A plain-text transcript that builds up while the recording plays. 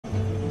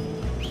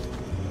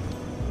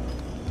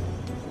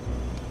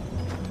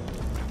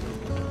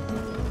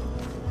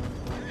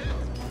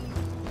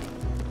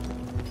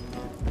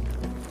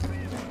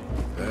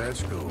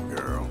Let's go,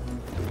 girl.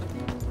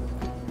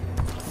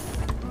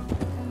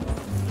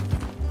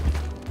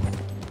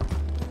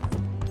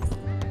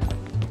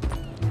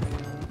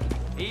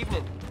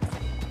 Evening.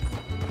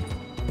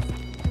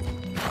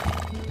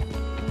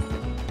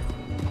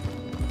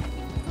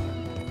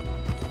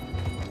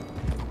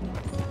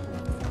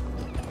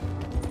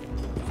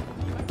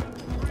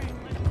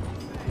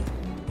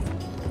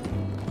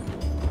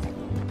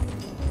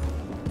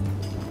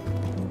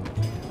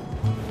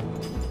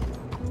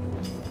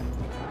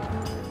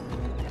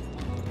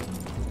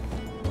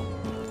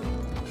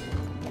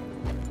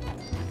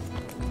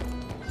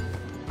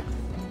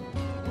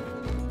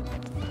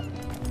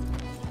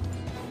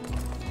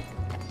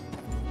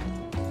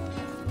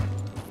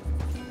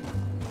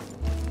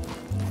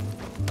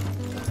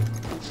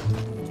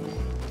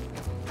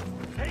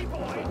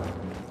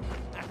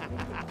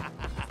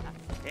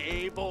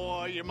 Hey,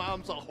 boy, your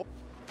mom's a whore.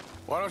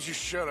 Why don't you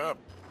shut up?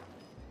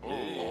 Oh,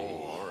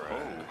 all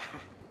right.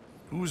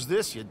 Who's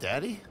this, your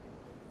daddy?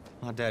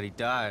 My daddy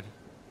died.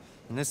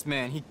 And this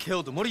man, he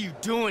killed him. What are you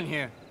doing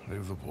here?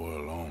 Leave the boy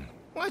alone.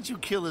 Why'd you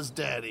kill his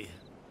daddy?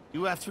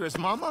 You after his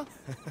mama?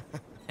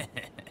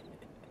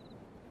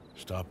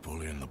 Stop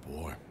bullying the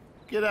boy.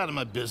 Get out of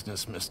my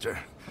business, mister.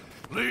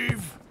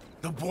 Leave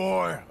the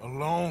boy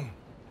alone.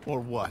 Or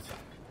what?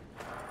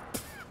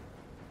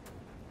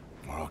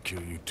 Or I'll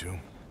kill you too.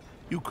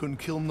 You couldn't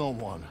kill no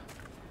one.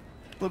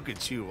 Look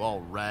at you, all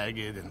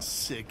ragged and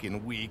sick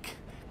and weak.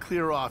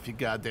 Clear off, you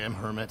goddamn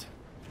hermit.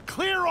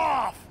 Clear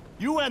off!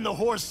 You and the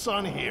horse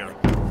son here.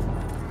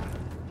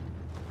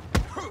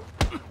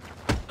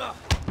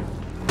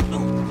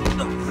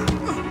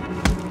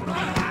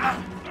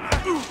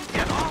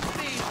 Get off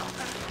me!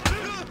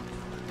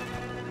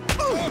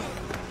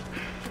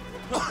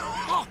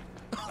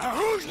 Now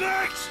who's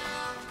next?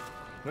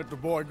 Let the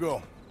boy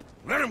go.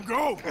 Let him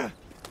go!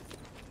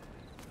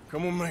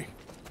 Come with me.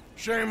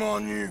 Shame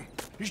on you.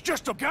 He's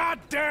just a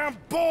goddamn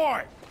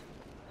boy!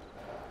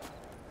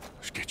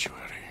 Let's get you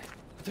out of here.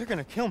 They're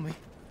gonna kill me.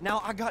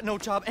 Now I got no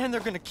job and they're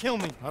gonna kill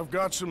me. I've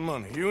got some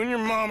money. You and your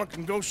mama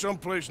can go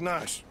someplace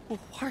nice. Well,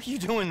 why are you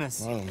doing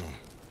this? I don't know.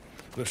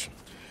 Listen,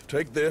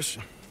 take this.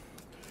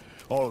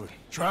 All of it.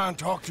 Try and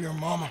talk to your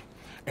mama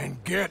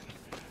and get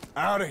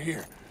out of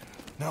here.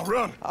 Now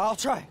run. I'll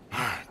try.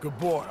 Good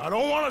boy. I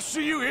don't want to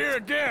see you here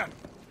again.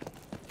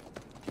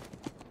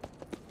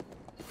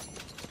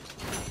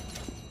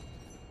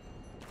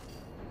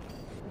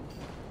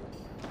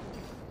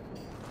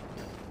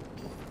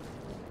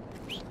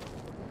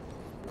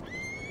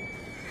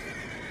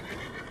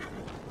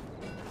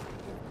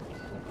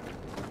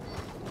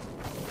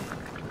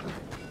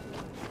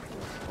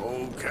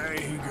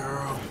 Okay,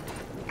 girl.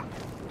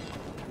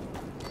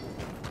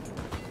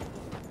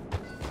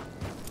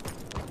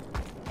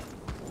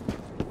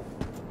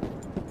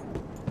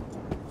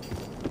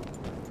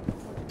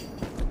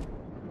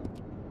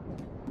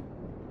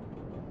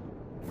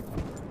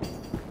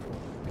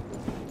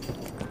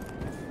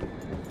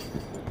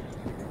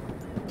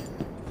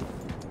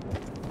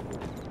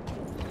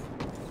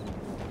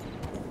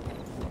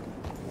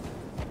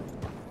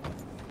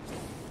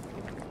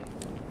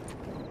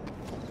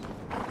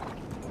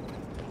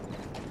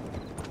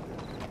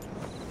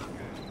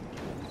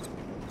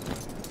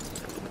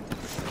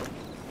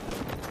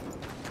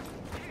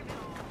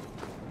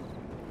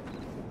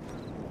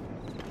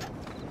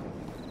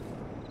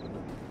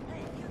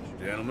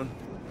 Gentlemen.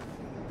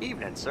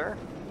 Evening, sir.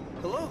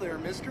 Hello there,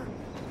 mister.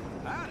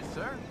 Howdy,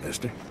 sir.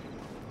 Mister.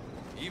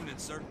 Evening,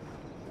 sir.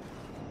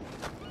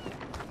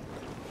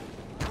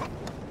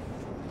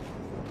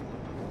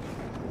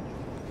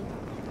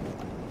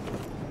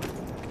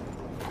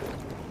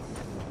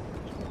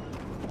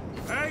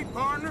 Hey,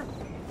 partner.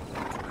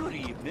 Good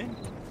evening.